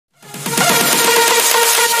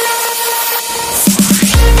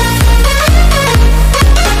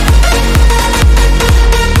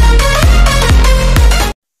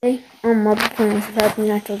not playing without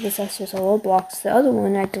natural disasters or Roblox. The other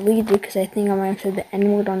one I deleted because I think I might have said the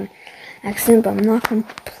N word on accident, but I'm not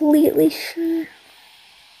completely sure.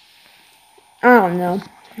 I don't know.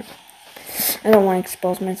 I don't want to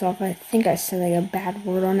expose myself. I think I said like a bad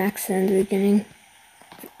word on accident in the beginning.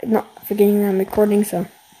 Not forgetting that I'm recording, so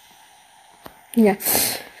yeah.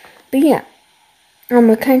 But yeah, I'm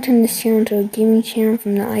gonna kind of turn this channel into a gaming channel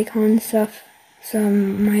from the icon and stuff. So I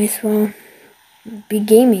might as well be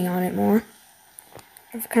gaming on it more.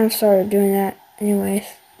 I've kind of started doing that anyways.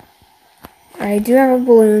 I do have a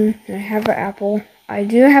balloon, and I have an apple. I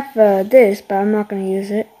do have this, but I'm not going to use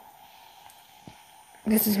it.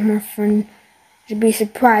 This is more fun to be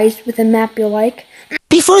surprised with a map you like.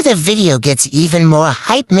 Before the video gets even more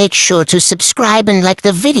hype, make sure to subscribe and like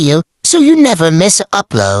the video so you never miss an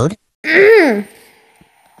upload. Can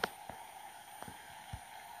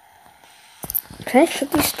I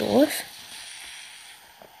shut these doors?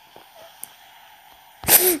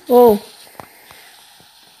 Whoa.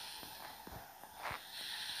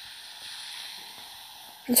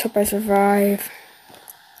 Let's hope I survive.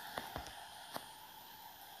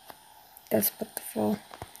 That's about to fall.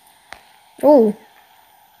 Oh.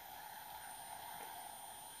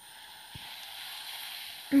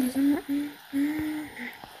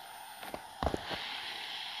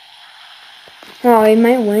 Oh, I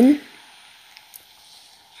might win.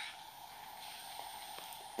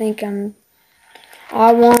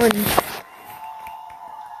 I won.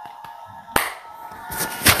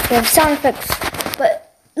 We have sound effects,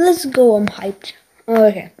 but let's go. I'm hyped. Oh,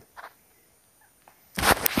 okay.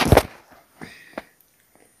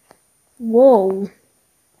 Whoa.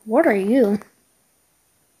 What are you?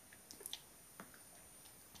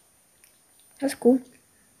 That's cool.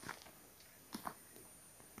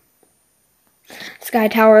 Sky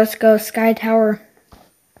Tower, let's go. Sky Tower.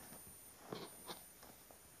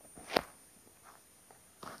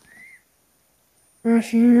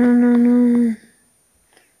 Actually, no.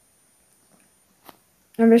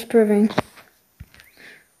 I'm just proving.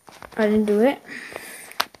 I didn't do it.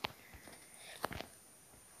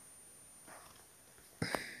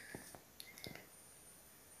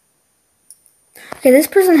 Okay, this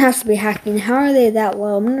person has to be hacking. How are they that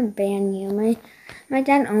low? I'm gonna ban you. My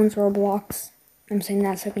dad owns Roblox. I'm saying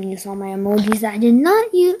that so I can use all my emojis that I did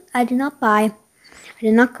not use. I did not buy. I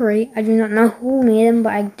did not create. I do not know who made them,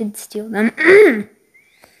 but I did steal them.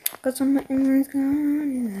 Got some of my enemies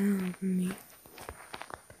gone from me.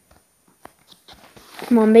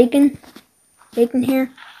 Come on, bacon. Bacon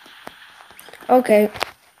here. Okay.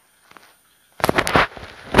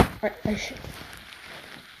 I should.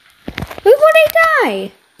 Wait, would I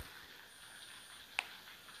die?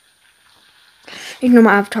 You know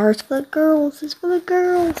my avatar is for the girls. It's for the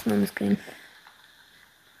girls. No, I'm just kidding.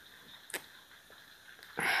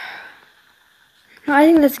 No, I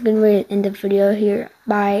think that's a good way to end the video here.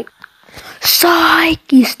 Bye.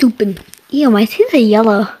 Psych, you stupid. Ew, my teeth are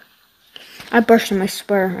yellow. I brush them, I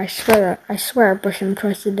swear. I swear I brush them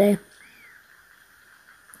twice a day.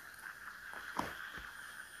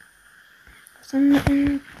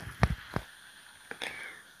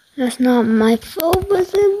 That's not my fault,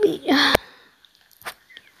 but it be.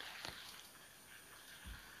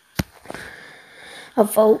 A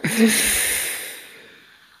vote.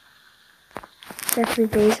 Jeffrey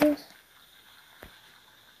Bezos.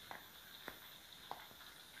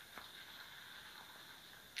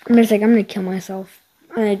 I'm just like, I'm gonna kill myself.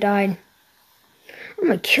 And I died. I'm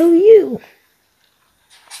gonna kill you.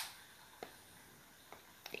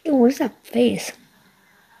 Ew, what's that face?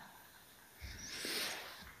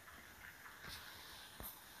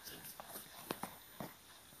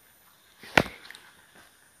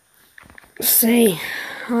 Say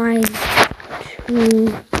hi to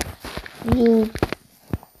you.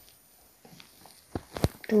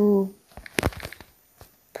 To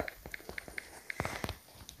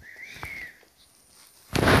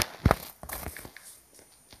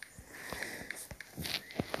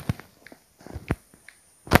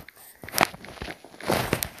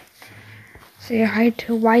say hi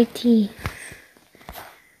to YT.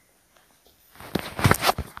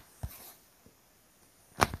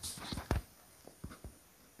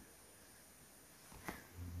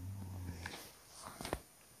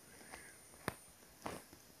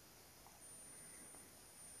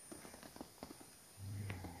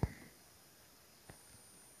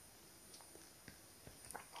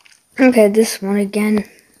 Okay, this one again.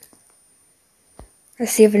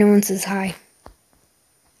 Let's see if anyone says hi.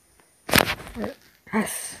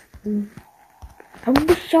 Yes. I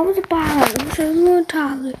wish I was a pilot. I wish I was more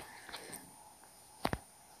taller.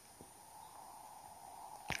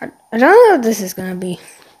 I don't know what this is gonna be.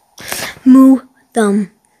 Moo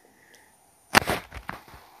them.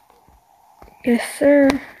 Yes, sir.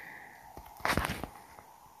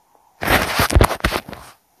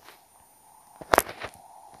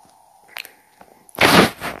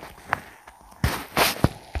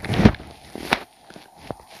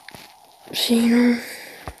 Channel.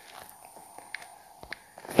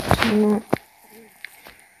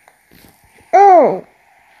 Oh!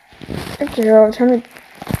 Okay, girl, tell me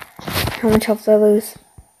how much health did I lose.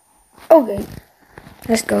 Okay,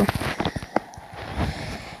 let's go.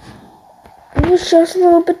 I wish I was a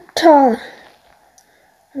little bit taller.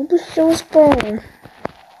 I wish I was taller.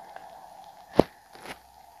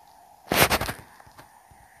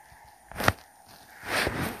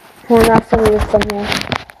 Hold on, I'll show you the thumbnail.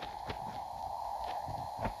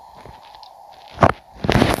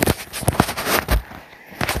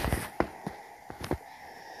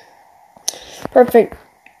 Perfect.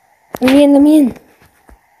 Let me in.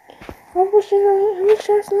 I wish I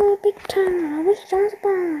was a little bit taller. I wish I was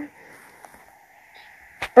taller.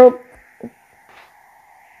 Oh.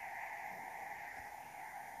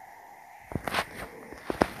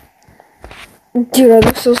 Dude, I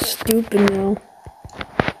look so stupid now.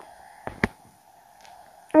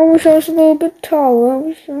 I wish I was a little bit taller. I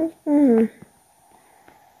wish I was taller.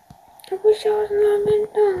 I wish I was a little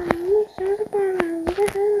bit taller. I wish I was taller.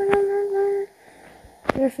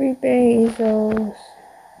 Jeffrey Bezos.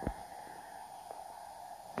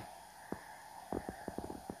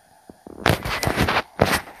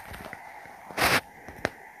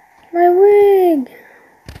 My wig.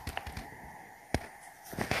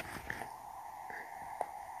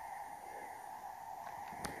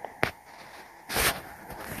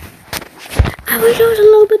 I wish I was a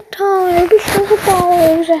little bit taller. I wish I was a baller.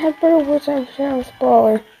 I wish I had better words. I wish I was a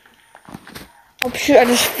baller. Oh shoot, I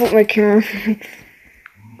just flipped my camera.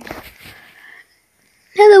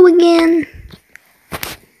 Hello again.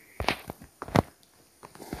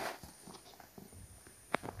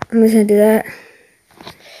 I'm just gonna do that.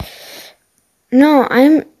 No,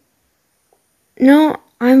 I'm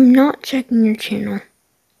not checking your channel.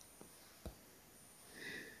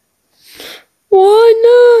 Why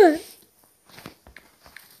not?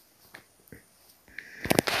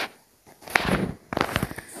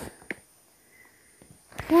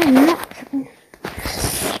 Why not checking?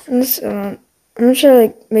 I'm gonna try to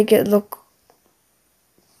like make it look.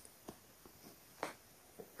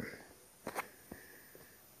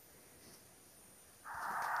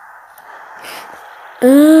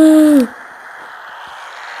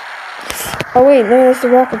 Oh wait, no, that's the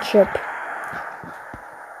rocket ship.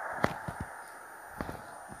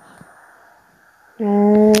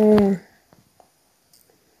 Oh.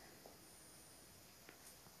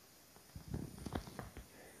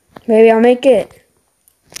 Maybe I'll make it.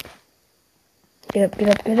 Get up, get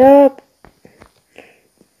up, get up.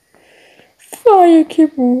 Fire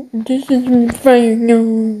kibble. This is fire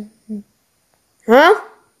no. Huh?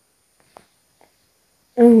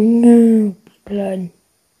 Oh no. Blood.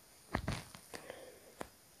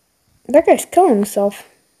 That guy's killing himself.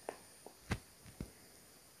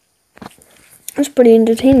 That's pretty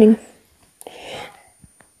entertaining.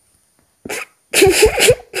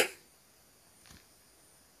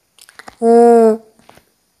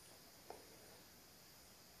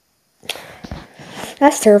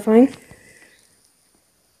 That's terrifying.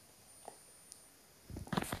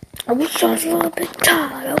 I wish I was a little bit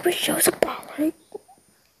taller. I wish I was a baller.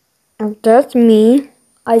 If that's me,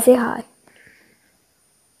 I say hi.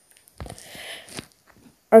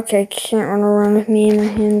 Okay, can't run around with me in my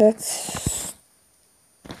hand. That's.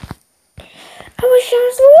 I wish I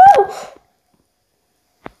was a little.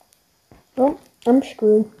 Well, I'm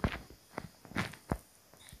screwed.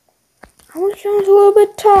 I wish I was a little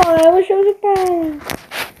bit taller. I wish I was a baller.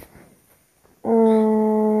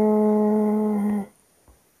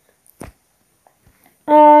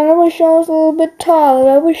 I wish I was a little bit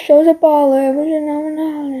taller. I wish I was a baller. I wish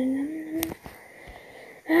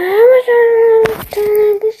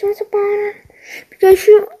I was a baller. Because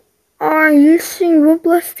you are using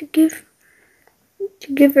roblox to give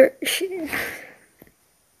her.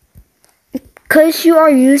 Because you are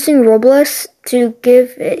using roblox to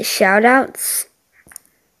give it shoutouts.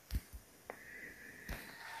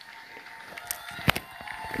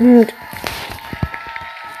 And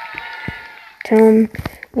tell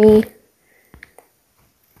me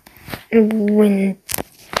when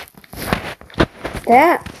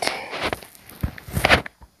that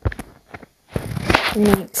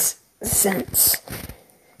makes sense.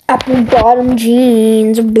 Apple bottom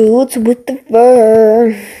jeans, boots with the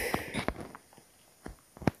fur.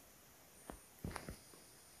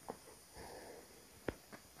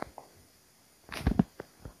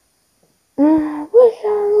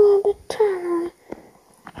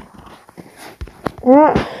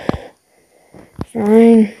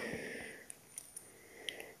 Fine.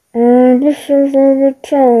 This is a little bit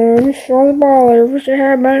taller. This is the ball. I wish I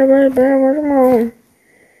had better mom.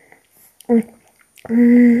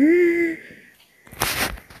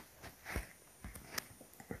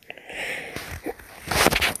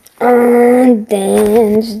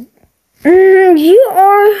 Then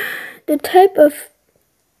you're the type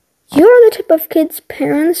of kids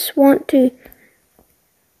parents want to.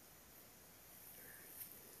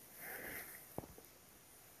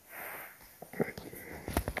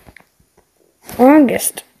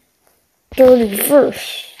 August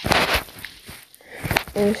 31st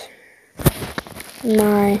is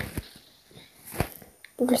my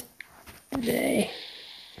birthday.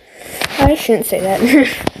 I shouldn't say that.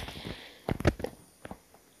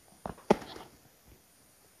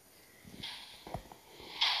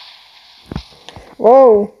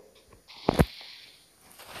 Whoa.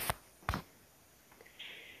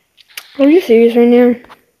 Are you serious right now?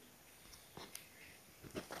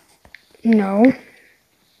 No.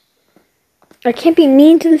 I can't be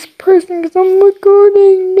mean to this person because I'm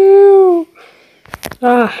recording now.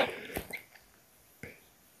 Oh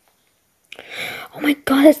my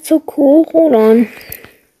god, it's so cool. Hold on.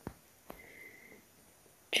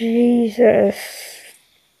 Jesus.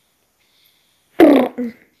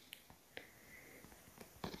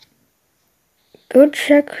 Go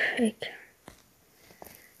check.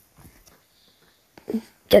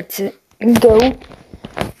 That's it. Go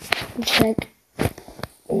check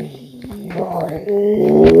your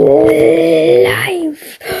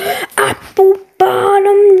life. Apple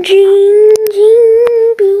bottom jean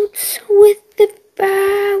boots with the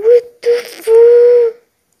fur.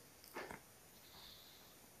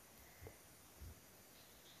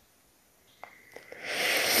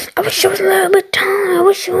 I wish I was a little bit taller. I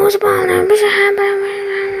wish I was a baller. I wish I had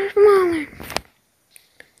smaller.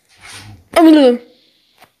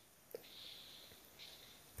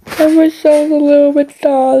 I wish I was a little bit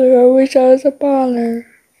taller. I wish I was a baller.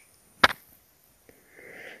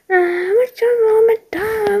 I wish I was a little bit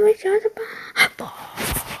taller. I wish I was a baller.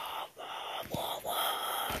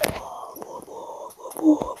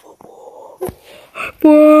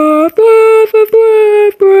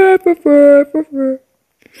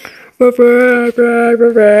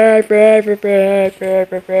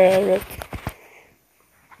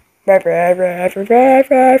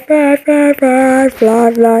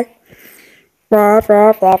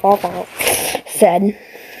 Said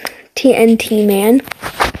TNT man.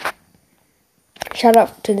 Shout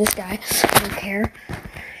out to this guy. I don't care.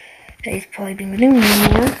 He's probably being really mean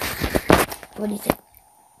now. What do you think?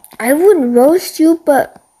 I would roast you,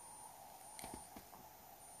 but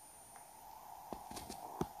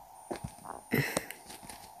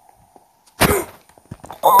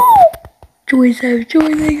Joyce have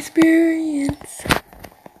joined the experience.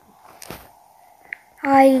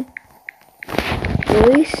 Hi,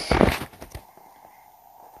 Joyce.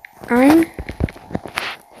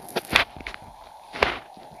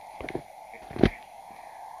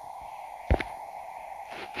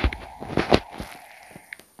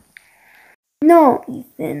 No,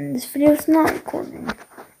 Ethan, this video's not recording. I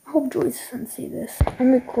hope Joyce doesn't see this.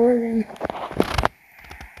 I'm recording.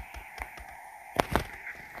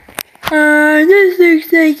 This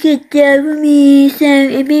looks like a definitely so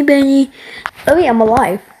everybody. Oh yeah, I'm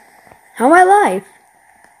alive. How am I alive?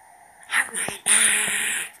 I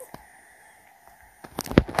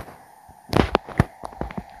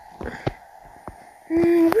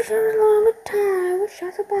wish I was a little bit taller. I wish I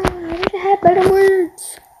was a baller. I wish I had better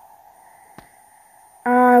words.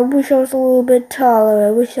 I wish I was a little bit taller.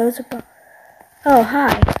 I wish I was a baller. Oh,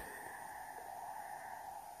 hi.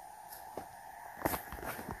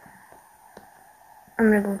 I'm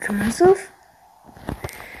gonna go to myself.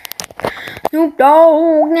 Snoop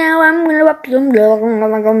Dogg, now I'm gonna rap some dog.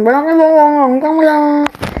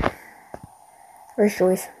 Where's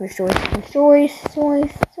Joyce? Where's Joyce? Where's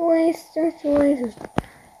Joyce? Joyce.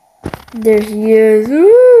 There's Yezu.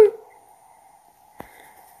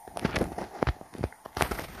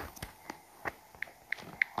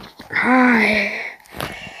 Hi.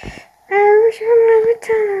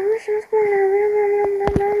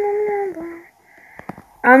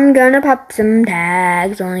 I'm gonna pop some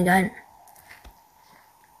tags. Only got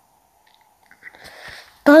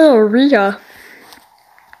diarrhea.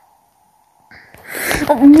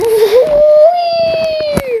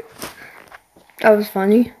 That was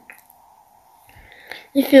funny.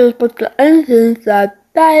 If you put the engines that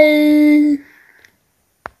bye.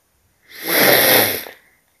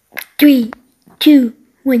 3, 2,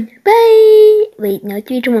 1, bye. Wait, no,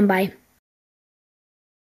 3, 2, 1, bye.